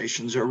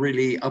organizations are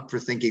really up for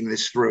thinking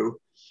this through,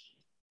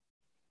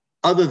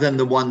 other than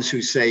the ones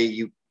who say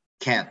you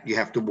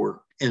have to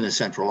work in the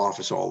central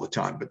office all the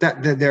time. But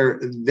they're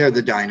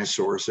the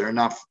dinosaurs. There are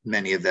not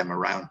many of them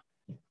around.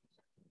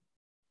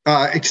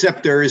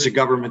 Except there is a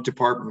government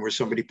department where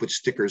somebody puts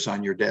stickers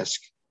on your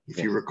desk, if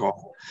you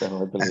recall,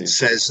 and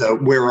says,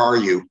 where are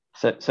you?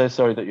 So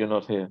sorry that you're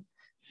not here.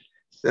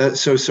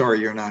 So sorry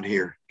you're not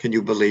here. Can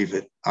you believe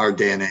it? Our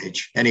day and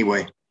age.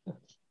 Anyway.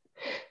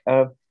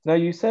 Now,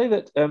 you say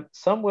that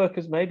some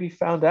workers may be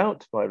found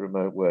out by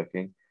remote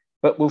working,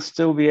 but will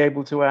still be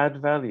able to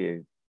add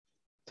value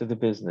to the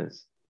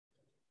business.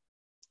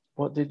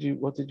 What did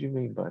you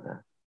mean by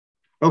that?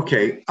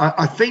 Okay,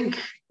 I think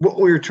what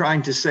we were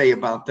trying to say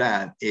about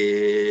that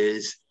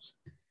is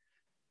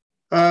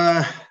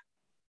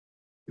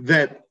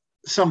that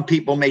some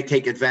people may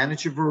take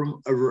advantage of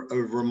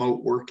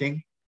remote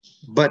working.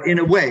 But in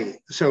a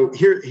way, so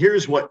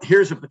here's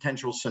a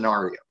potential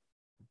scenario.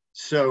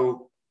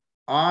 So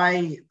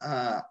I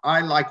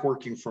like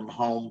working from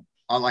home.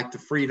 I like the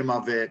freedom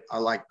of it. I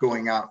like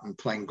going out and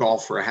playing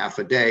golf for a half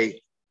a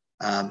day.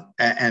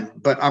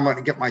 But I'm going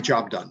to get my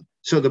job done.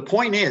 So the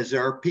point is,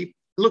 there are people,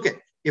 look at,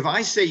 if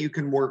I say you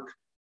can work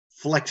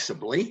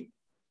flexibly,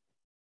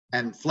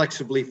 and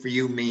flexibly for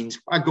you means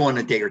I go in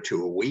a day or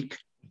two a week.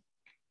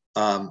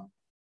 But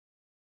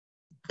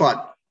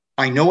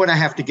I know what I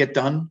have to get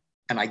done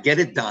and I get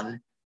it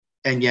done.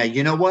 And yeah,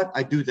 you know what?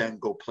 I do then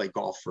go play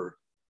golf for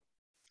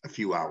a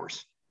few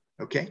hours.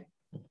 Okay.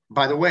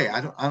 By the way,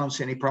 I don't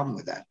see any problem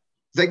with that.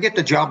 If they get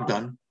the job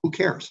done, who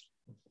cares?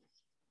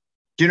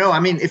 Do you know, I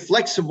mean, if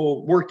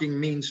flexible working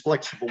means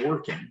flexible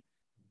working,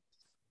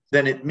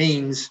 then it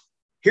means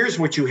here's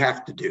what you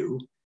have to do.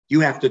 You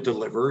have to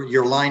deliver.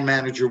 Your line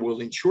manager will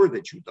ensure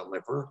that you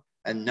deliver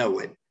and know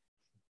it.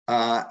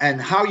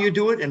 And how you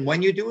do it and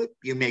when you do it,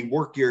 you may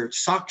work your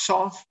socks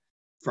off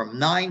from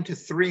 9 to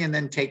 3 and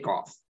then take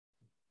off.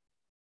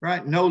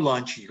 Right? No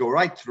lunch, you go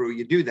right through,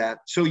 you do that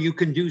so you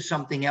can do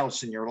something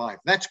else in your life.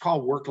 That's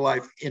called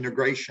work-life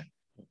integration.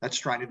 That's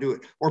trying to do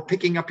it. Or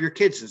picking up your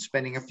kids and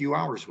spending a few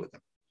hours with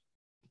them.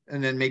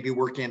 And then maybe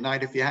working at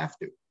night if you have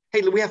to.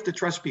 Hey, we have to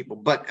trust people.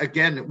 But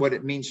again, what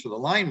it means for the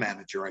line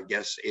manager, I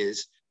guess,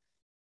 is,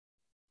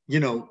 you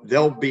know,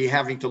 they'll be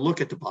having to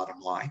look at the bottom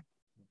line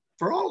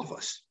for all of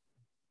us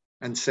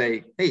and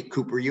say, hey,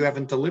 Cooper, you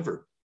haven't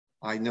delivered.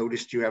 I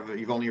noticed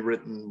you've only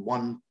written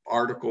one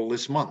article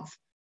this month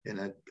in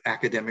an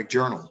academic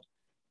journal.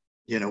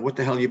 You know, what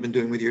the hell you've been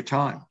doing with your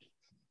time?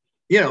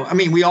 You know, I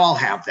mean, we all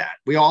have that.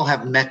 We all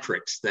have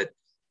metrics that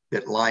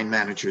line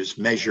managers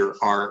measure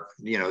our,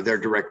 you know, their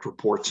direct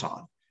reports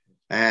on.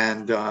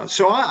 And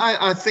so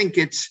I think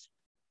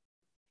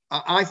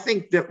I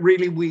think that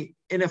really we,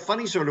 in a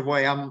funny sort of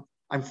way, I'm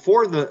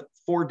for the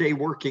 4-day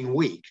working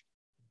week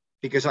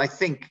because I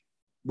think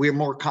we're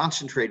more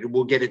concentrated,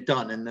 we'll get it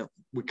done, and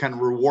we kind of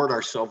reward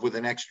ourselves with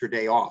an extra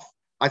day off.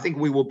 I think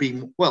we will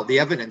be, well, the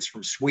evidence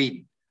from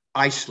Sweden,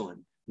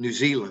 Iceland, New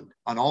Zealand,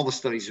 on all the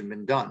studies have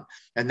been done.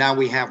 And now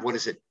we have,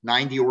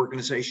 90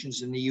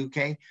 organizations in the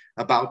UK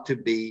about to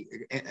be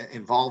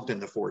involved in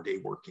the 4-day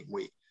working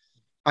week.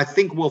 I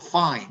think we'll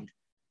find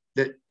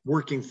that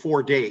working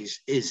 4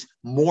 days is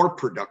more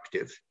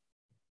productive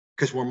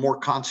because we're more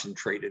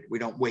concentrated. We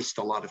don't waste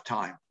a lot of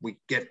time. We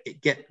get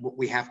what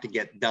we have to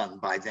get done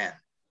by then.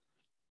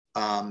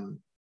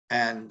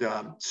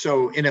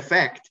 So in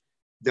effect,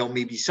 there'll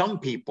maybe some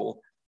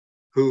people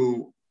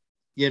who,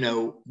 you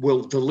know,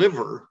 will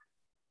deliver,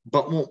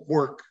 but won't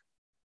work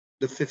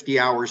the 50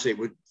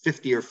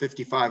 or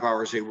 55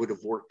 hours they would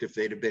have worked if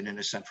they'd have been in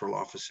a central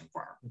office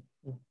environment.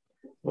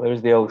 Well,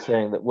 there's the old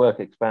saying that work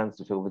expands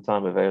to fill the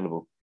time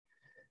available.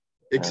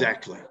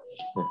 Exactly.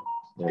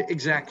 Yeah.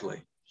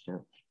 Exactly. Yeah.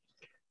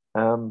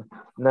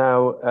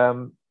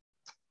 Now,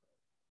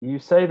 you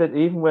say that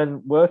even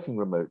when working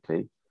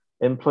remotely,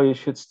 employees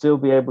should still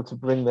be able to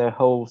bring their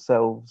whole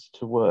selves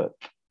to work.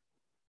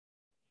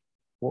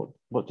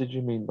 What did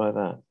you mean by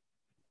that?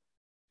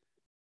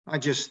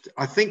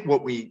 I think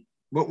what we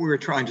were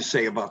trying to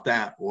say about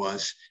that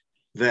was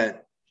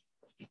that,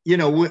 you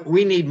know,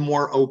 we need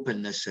more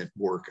openness at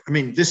work. I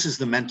mean, this is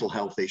the mental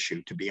health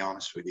issue, to be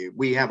honest with you.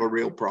 We have a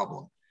real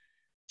problem.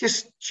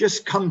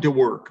 Just come to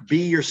work,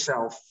 be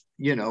yourself,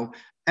 you know,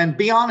 and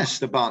be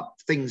honest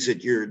about things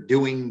that you're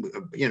doing,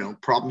 you know,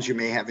 problems you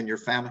may have in your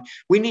family.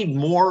 We need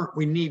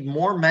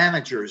more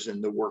managers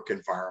in the work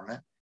environment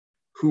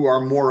who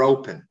are more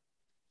open.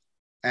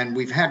 And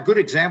we've had good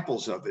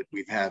examples of it.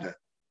 We've had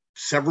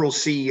several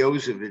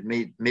CEOs have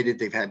admitted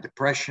they've had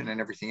depression and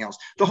everything else.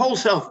 The whole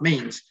self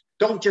means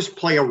don't just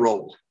play a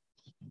role.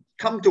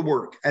 Come to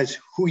work as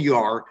who you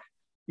are.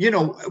 You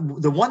know,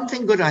 the one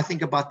thing good I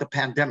think about the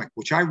pandemic,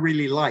 which I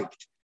really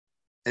liked,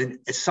 and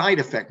a side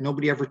effect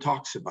nobody ever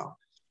talks about,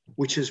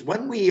 which is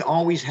when we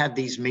always had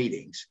these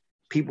meetings,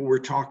 people were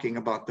talking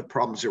about the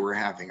problems they were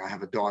having. I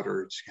have a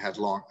daughter that's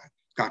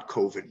got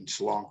COVID, and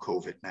it's long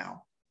COVID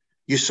now.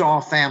 You saw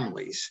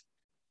families.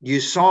 You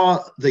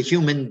saw the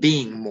human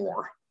being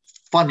more,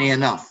 funny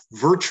enough,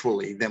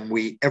 virtually than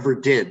we ever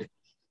did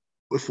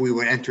if we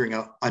were entering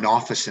an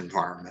office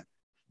environment.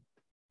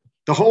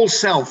 The whole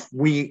self,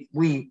 we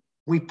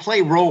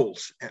play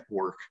roles at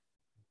work.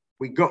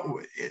 We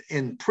go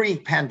in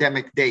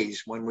pre-pandemic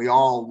days when we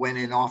all went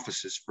in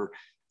offices for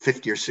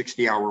 50 or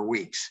 60-hour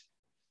weeks.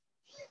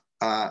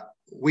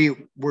 We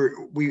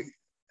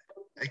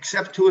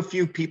except to a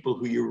few people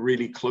who you're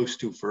really close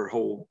to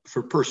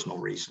for personal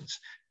reasons.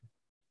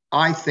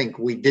 I think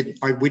we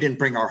didn't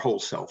bring our whole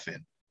self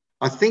in.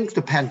 I think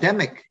the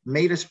pandemic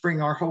made us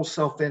bring our whole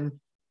self in.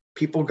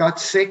 People got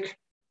sick,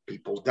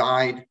 people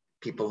died,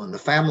 people in the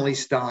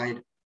families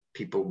died,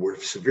 people were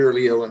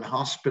severely ill in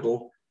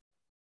hospital.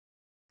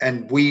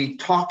 And we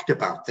talked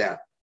about that.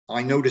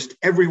 I noticed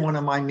every one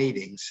of my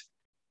meetings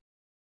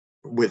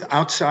with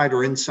outside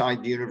or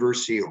inside the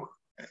university or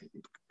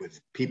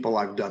with people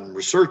I've done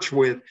research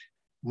with,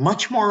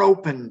 much more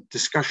open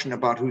discussion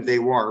about who they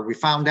were. We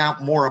found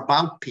out more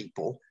about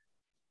people,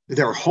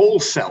 their whole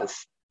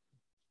self,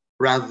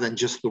 rather than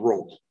just the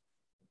role.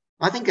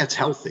 I think that's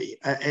healthy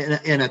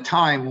in a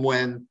time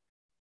when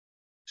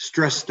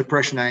stress,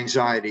 depression,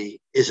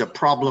 anxiety is a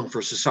problem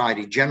for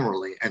society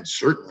generally, and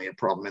certainly a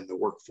problem in the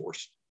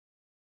workforce.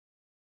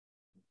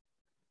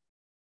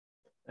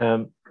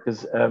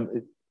 Because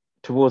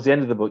towards the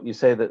end of the book, you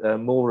say that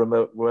more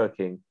remote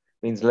working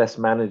means less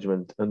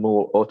management and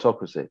more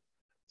autocracy.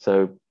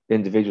 So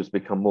individuals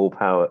become more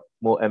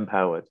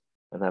empowered,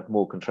 and have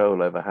more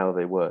control over how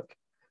they work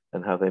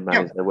and how they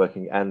manage their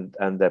working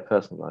and their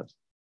personal lives.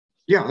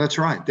 Yeah, that's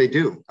right. They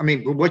do. I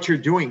mean, what you're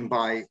doing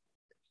by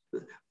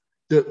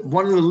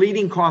one of the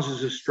leading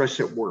causes of stress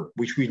at work,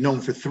 which we've known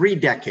for 3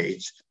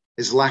 decades,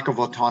 is lack of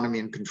autonomy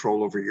and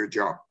control over your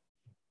job,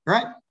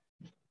 right?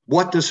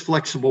 What does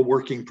flexible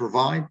working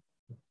provide?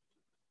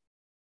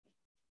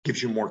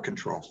 Gives you more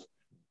control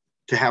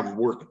to have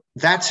work.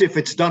 That's if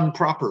it's done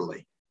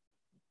properly.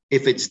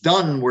 If it's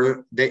done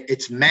where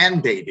it's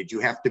mandated,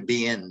 you have to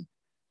be in.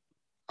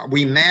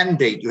 We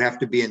mandate you have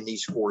to be in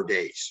these 4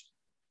 days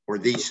or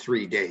these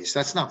 3 days.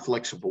 That's not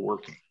flexible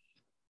working.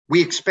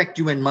 We expect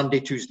you in Monday,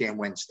 Tuesday, and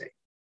Wednesday.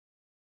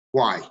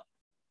 Why?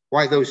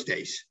 Why those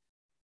days?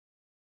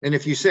 And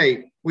if you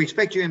say, we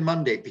expect you in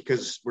Monday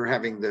because we're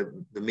having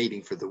the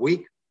meeting for the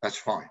week, that's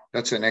fine.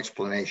 That's an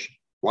explanation.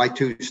 Why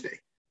Tuesday?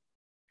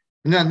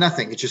 No,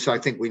 nothing. It's just, I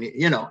think we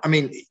need, I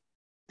mean,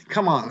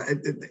 come on.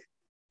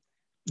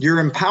 You're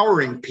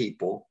empowering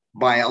people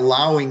by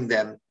allowing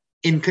them,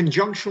 in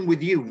conjunction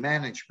with you,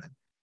 management.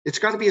 It's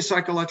got to be a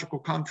psychological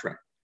contract.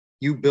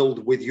 You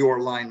build with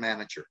your line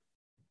manager.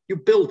 You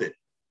build it.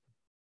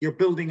 You're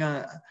building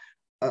a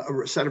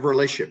set of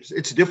relationships.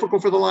 It's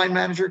difficult for the line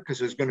manager because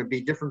there's going to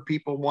be different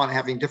people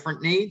having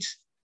different needs,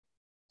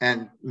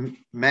 and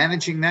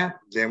managing that.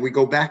 Then we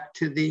go back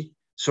to the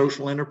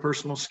social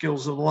interpersonal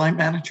skills of the line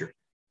manager.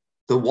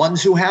 The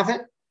ones who have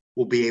it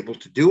will be able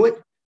to do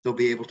it. They'll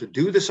be able to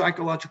do the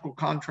psychological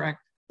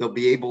contract. They'll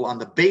be able, on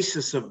the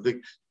basis of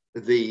the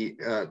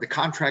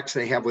contracts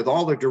they have with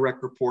all their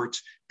direct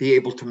reports, be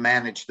able to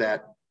manage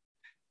that.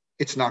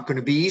 It's not going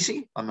to be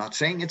easy. I'm not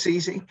saying it's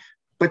easy,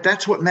 but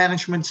that's what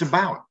management's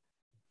about.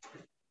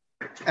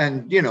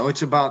 And,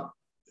 it's about,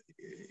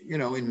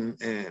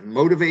 in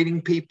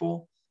motivating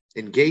people,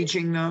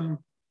 engaging them,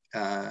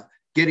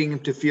 getting them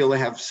to feel they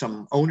have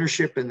some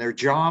ownership in their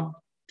job.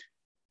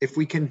 If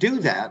we can do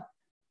that,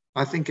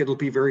 I think it'll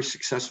be very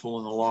successful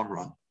in the long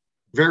run.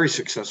 Very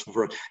successful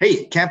for us. Hey,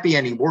 it can't be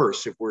any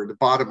worse if we're at the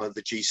bottom of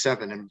the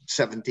G7 and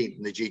 17th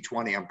in the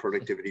G20 on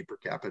productivity per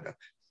capita.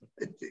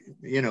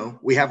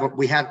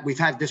 We've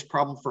had this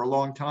problem for a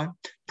long time.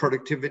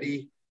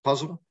 Productivity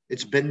puzzle.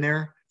 It's been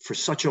there for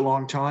such a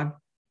long time.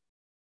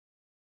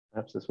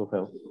 Perhaps this will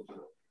help.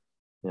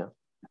 Yeah.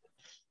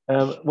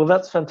 Well,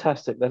 that's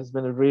fantastic. That has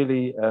been a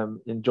really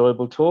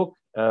enjoyable talk.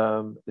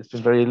 It's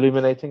been very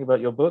illuminating about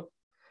your book.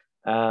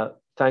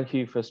 Thank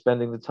you for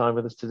spending the time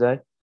with us today.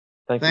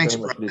 Thanks,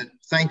 Brendan.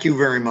 Thank you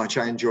very much.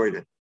 I enjoyed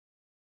it.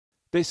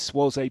 This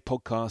was a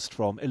podcast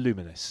from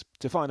Illuminous.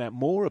 To find out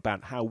more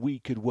about how we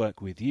could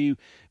work with you,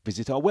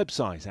 visit our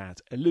website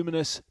at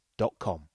illuminous.com.